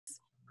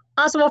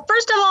Awesome. Well,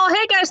 first of all,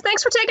 hey guys,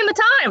 thanks for taking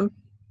the time.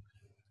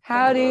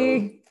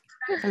 Howdy.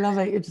 I love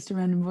it. You're just a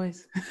random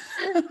voice.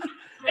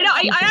 I know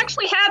I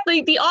actually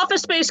have the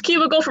Office Space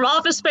cubicle from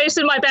Office Space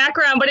in my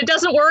background, but it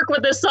doesn't work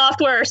with this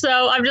software,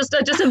 so I'm just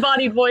a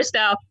disembodied voice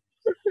now.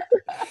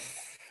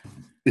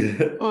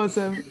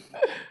 Awesome.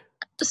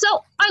 So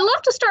I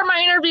love to start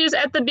my interviews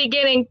at the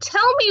beginning.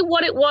 Tell me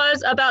what it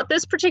was about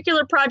this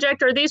particular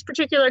project or these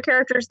particular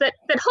characters that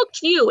hooked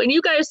you, and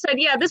you guys said,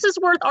 yeah, this is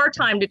worth our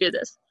time to do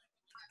this.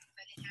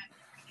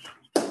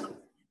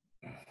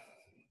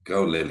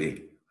 Go,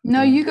 Lily.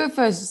 No, you go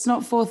first. It's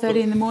not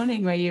 4:30 in the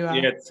morning where you are.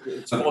 Yeah, it's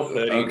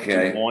 4:30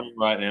 in the morning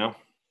right now,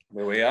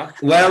 where we are.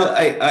 Well,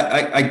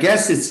 I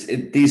guess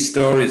these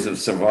stories of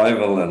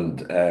survival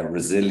and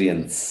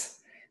resilience.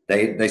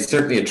 They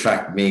certainly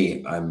attract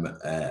me.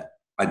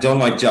 I don't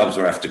like jobs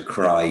where I have to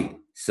cry.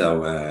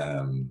 So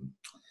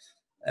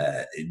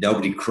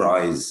nobody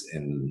cries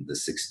in the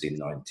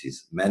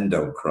 1690s. Men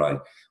don't cry.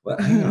 Well,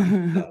 hang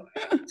on.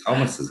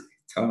 Thomas.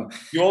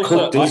 You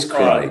also does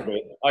cry.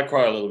 I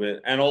cry a little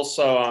bit, and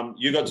also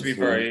you got to be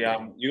very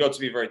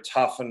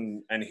tough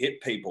and hit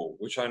people,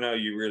 which I know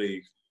you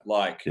really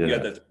like. Yeah. You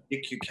had that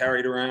stick you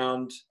carried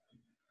around.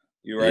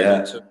 You were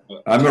able to.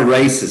 I'm a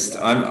racist.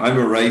 I'm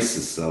a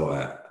racist.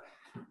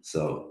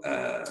 So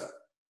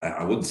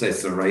I wouldn't say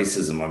it's the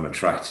racism I'm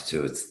attracted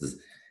to. It's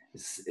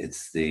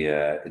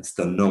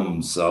the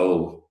numb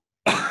soul.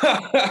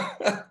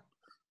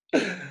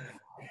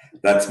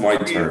 That's my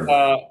term.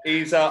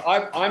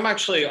 I'm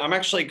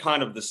actually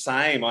kind of the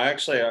same.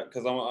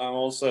 Because I'm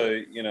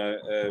also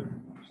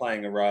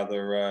playing a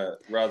rather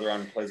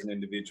unpleasant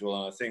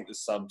individual, and I think the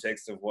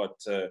subtext of what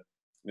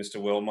Mr.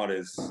 Wilmot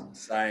is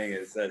saying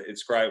is that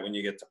it's great when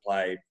you get to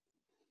play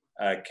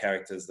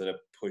characters that are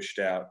pushed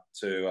out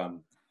to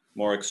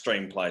more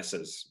extreme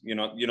places.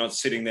 You're not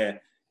sitting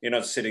there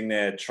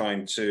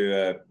trying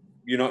to.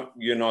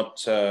 You're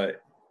not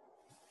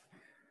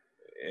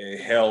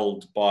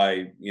held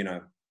by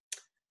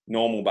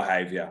normal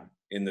behavior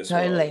in this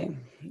world.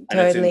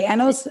 Totally.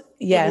 And also,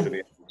 yeah. To be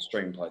an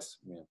extreme place.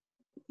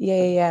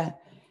 Yeah.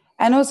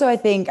 And also I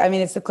think,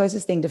 it's the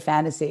closest thing to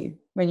fantasy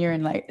when you're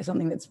in like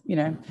something that's,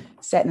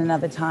 set in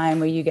another time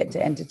where you get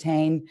to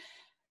entertain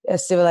a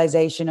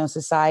civilization or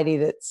society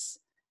that's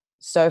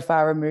so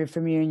far removed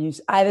from you, and you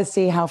either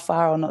see how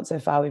far or not so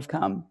far we've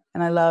come.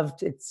 And I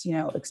loved it's,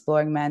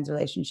 exploring man's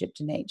relationship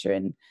to nature.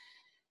 And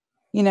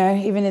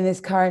even in this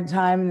current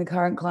time, in the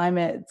current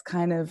climate, it's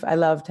kind of, I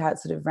loved how it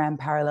sort of ran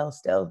parallel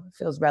still. It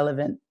feels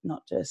relevant,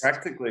 not just...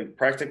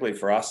 Practically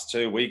for us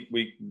too. We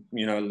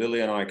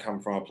Lily and I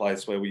come from a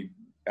place where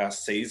our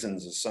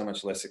seasons are so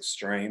much less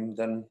extreme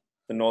than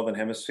the Northern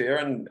Hemisphere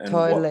and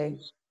totally.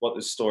 What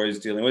this story is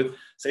dealing with.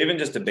 So even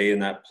just to be in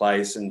that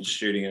place and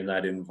shooting in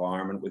that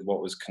environment with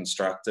what was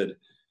constructed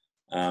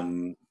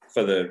for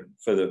the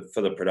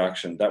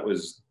production, that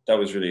was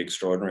really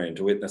extraordinary, and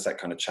to witness that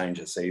kind of change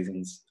of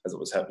seasons as it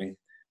was happening.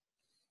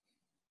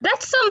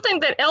 That's something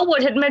that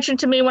Elwood had mentioned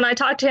to me when I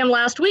talked to him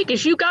last week,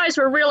 is you guys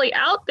were really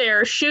out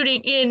there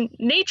shooting in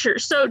nature.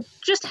 So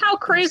just how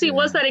crazy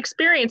was that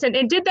experience?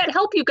 And did that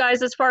help you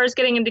guys as far as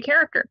getting into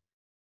character?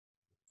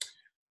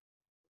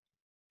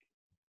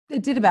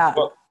 It did about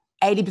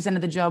 80%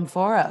 of the job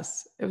for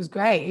us. It was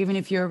great. Even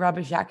if you're a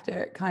rubbish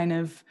actor,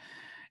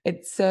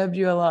 it served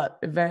you a lot.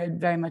 It very,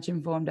 very much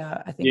informed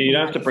I think. Yeah, you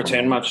don't have to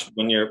pretend much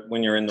when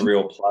you're in the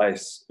real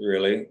place,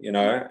 really,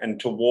 and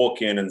to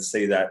walk in and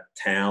see that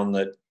town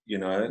that,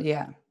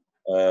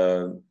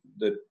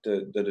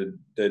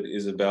 that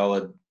Isabel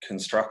had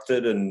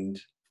constructed,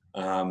 and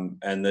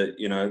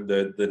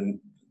that,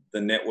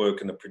 the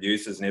network and the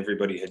producers and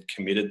everybody had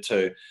committed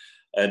to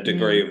a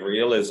degree of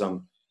realism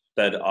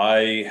that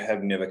I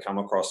have never come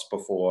across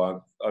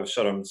before. I've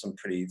shot on some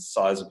pretty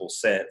sizable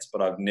sets,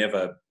 but I've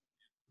never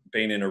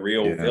been in a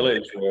real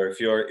village where if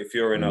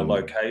you're in a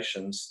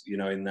location,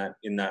 in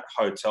that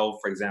hotel,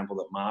 for example,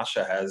 that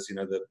Marsha has,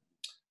 the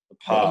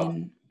pub,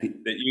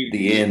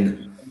 the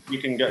inn. You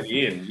can go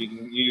in.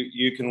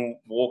 You can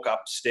walk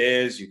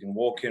upstairs. You can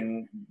walk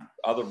in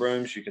other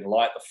rooms. You can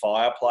light the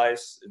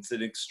fireplace. It's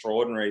an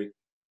extraordinary,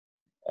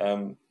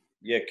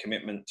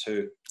 commitment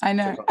to. I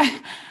know.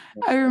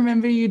 I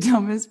remember you,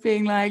 Thomas,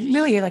 being like,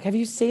 Lily, have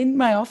you seen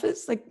my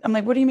office? I'm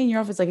like, what do you mean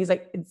your office? He's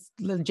like, it's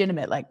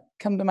legitimate.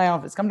 Come to my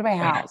office. Come to my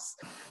house.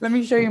 Let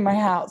me show you my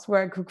house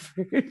where I cook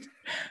food.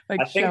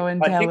 Show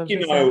and tell. I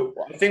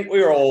think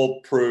we were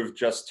all proved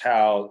just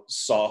how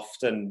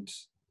soft and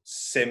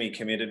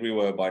semi-committed we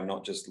were by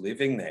not just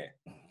living there,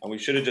 and we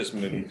should have just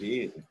moved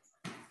in.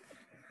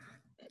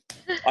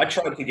 I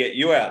tried to get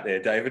you out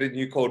there, David, and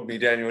you called me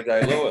Daniel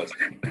Day-Lewis.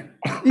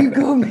 You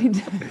called me.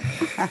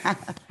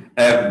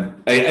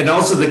 And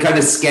also the kind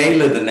of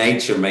scale of the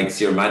nature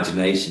makes your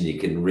imagination. You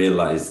can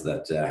realize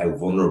that how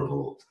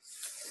vulnerable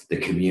the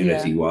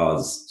community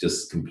was,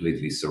 just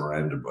completely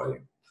surrounded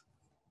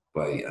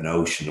by an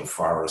ocean of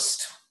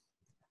forest.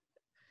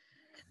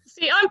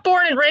 See, I'm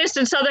born and raised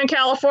in Southern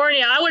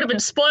California. I would have been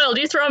spoiled.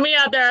 You throw me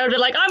out there, I would be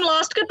like, I'm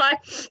lost. Goodbye.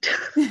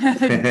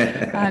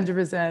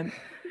 100%.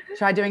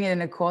 Try doing it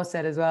in a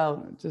corset as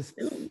well. Just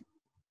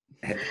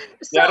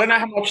Yeah, I don't know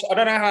how much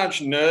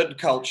nerd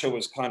culture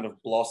was kind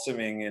of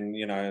blossoming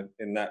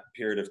in that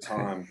period of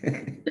time. I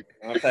don't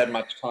know if they had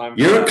much time.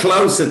 You're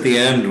close at the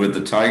end with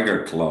the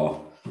tiger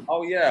claw.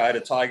 Oh yeah, I had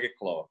a tiger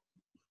claw.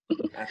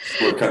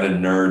 We're kind of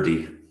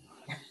nerdy.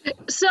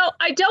 So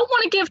I don't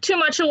want to give too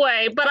much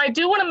away, but I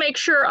do want to make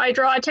sure I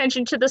draw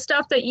attention to the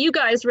stuff that you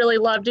guys really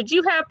love. Did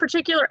you have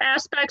particular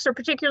aspects or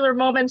particular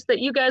moments that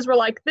you guys were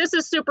like, this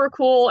is super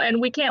cool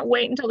and we can't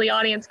wait until the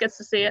audience gets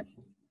to see it?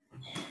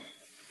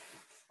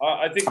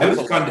 I think I was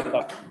there's a lot of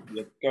stuff.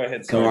 Go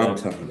ahead. Go on,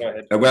 Tom. Tom. Go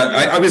ahead.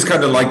 Well, I was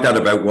kind of like that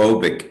about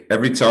Warwick.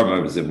 Every time I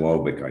was in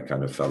Warwick, I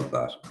kind of felt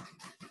that.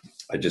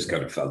 I just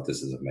kind of felt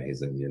this is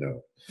amazing, you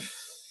know.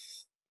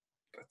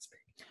 That's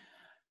me.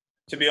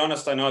 To be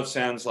honest, I know it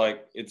sounds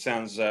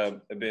a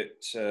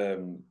bit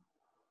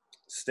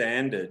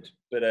standard,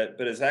 but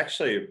it's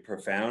actually a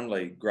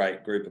profoundly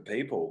great group of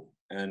people,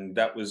 and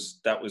that was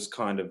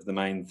kind of the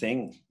main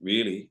thing,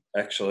 really.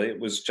 Actually,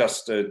 it was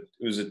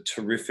a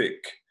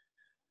terrific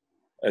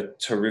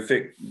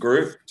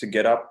group to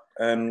get up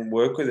and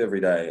work with every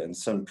day, and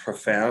some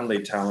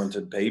profoundly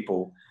talented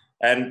people,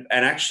 and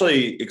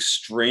actually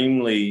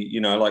extremely,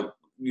 like,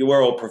 you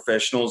were all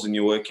professionals and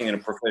you're working in a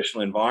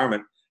professional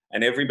environment,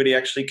 and everybody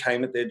actually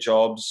came at their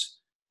jobs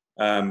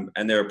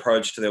and their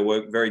approach to their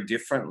work very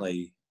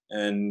differently,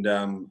 and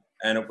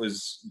it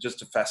was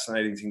just a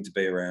fascinating thing to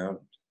be around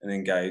and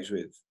engage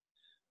with,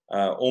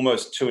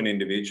 almost to an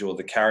individual.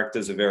 The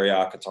characters are very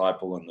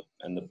archetypal,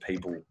 and the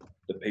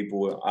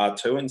people are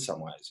too in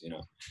some ways,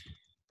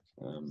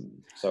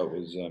 so it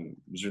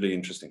was really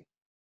interesting.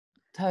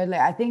 Totally.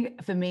 I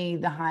think for me,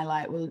 the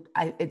highlight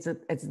it's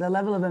the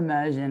level of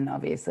immersion,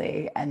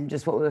 obviously, and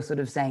just what we were sort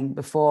of saying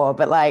before,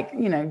 but like,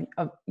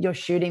 you're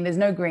shooting, there's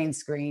no green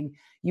screen.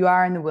 You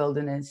are in the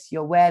wilderness.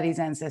 You're where these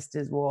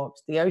ancestors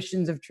walked. The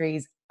oceans of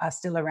trees are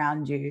still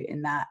around you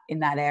in that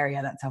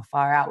area. That's how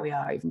far out we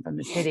are, even from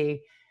the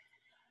city.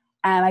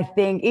 And I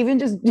think even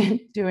just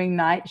doing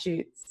night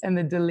shoots and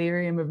the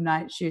delirium of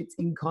night shoots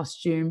in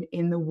costume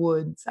in the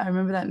woods. I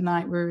remember that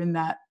night we were in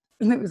that,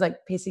 and it was like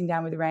pissing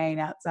down with rain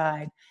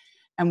outside.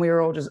 And we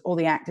were all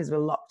the actors were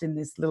locked in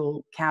this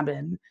little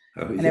cabin,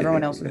 and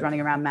everyone else was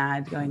running around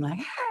mad, going like,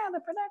 the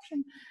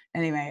production.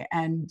 Anyway,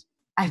 and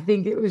I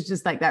think it was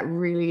just like that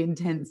really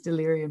intense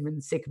delirium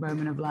and sick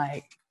moment of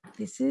like,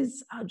 this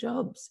is our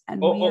jobs,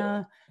 and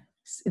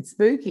it's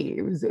spooky.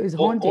 It was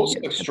haunting. Also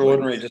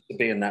extraordinary just to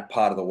be in that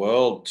part of the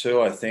world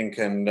too, I think,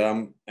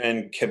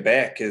 and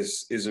Quebec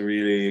is a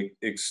really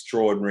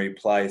extraordinary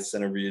place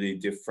and a really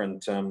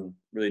different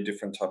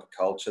type of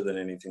culture than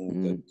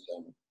anything that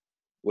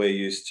we're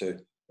used to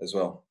as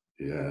well.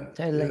 Yeah,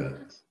 totally. Yeah.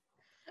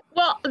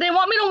 Well, they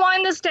want me to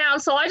wind this down,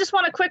 so I just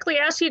want to quickly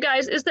ask you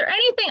guys, is there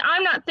anything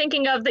I'm not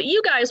thinking of that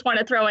you guys want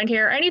to throw in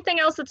here? Anything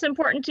else that's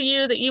important to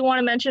you that you want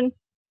to mention?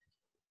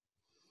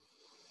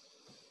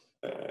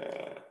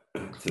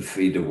 The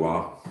Fille de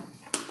Roi.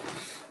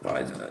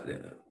 I thought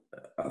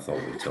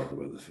we'd talk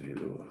about the Fille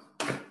de Roi.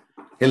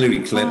 Hillary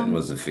Clinton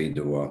was a Fille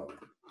de Roi.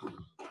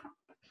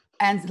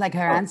 And like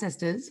her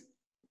ancestors.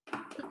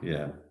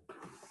 Yeah.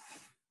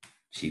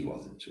 She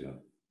wasn't, yeah.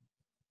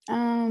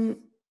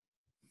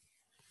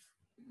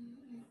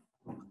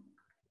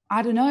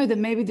 I don't know, that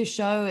maybe the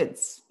show,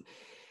 it's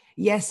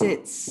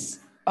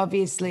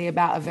obviously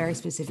about a very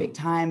specific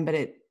time, but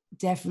it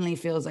definitely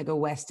feels like a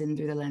Western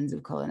through the lens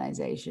of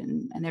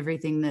colonization, and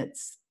everything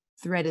that's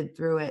threaded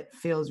through it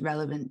feels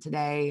relevant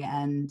today.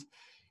 And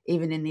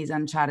even in these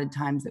uncharted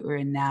times that we're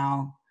in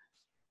now,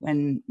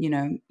 when, you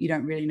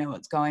don't really know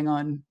what's going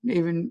on,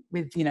 even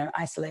with,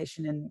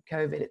 isolation and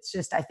COVID, it's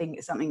just, I think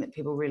it's something that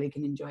people really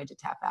can enjoy to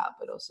tap out,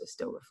 but also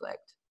still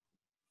reflect.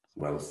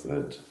 Well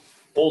said.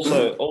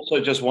 Also,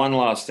 just one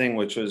last thing,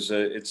 which was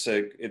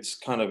it's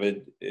kind of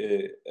a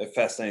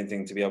fascinating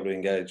thing to be able to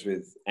engage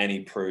with Annie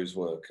Prue's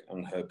work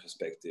and her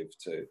perspective,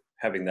 to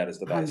having that as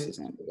the basis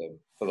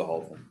for the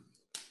whole thing.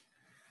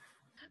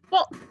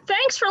 Well,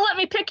 thanks for letting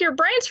me pick your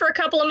brains for a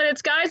couple of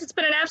minutes, guys. It's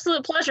been an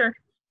absolute pleasure.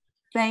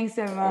 Thanks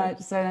so much.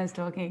 So nice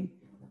talking.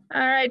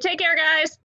 All right, take care, guys.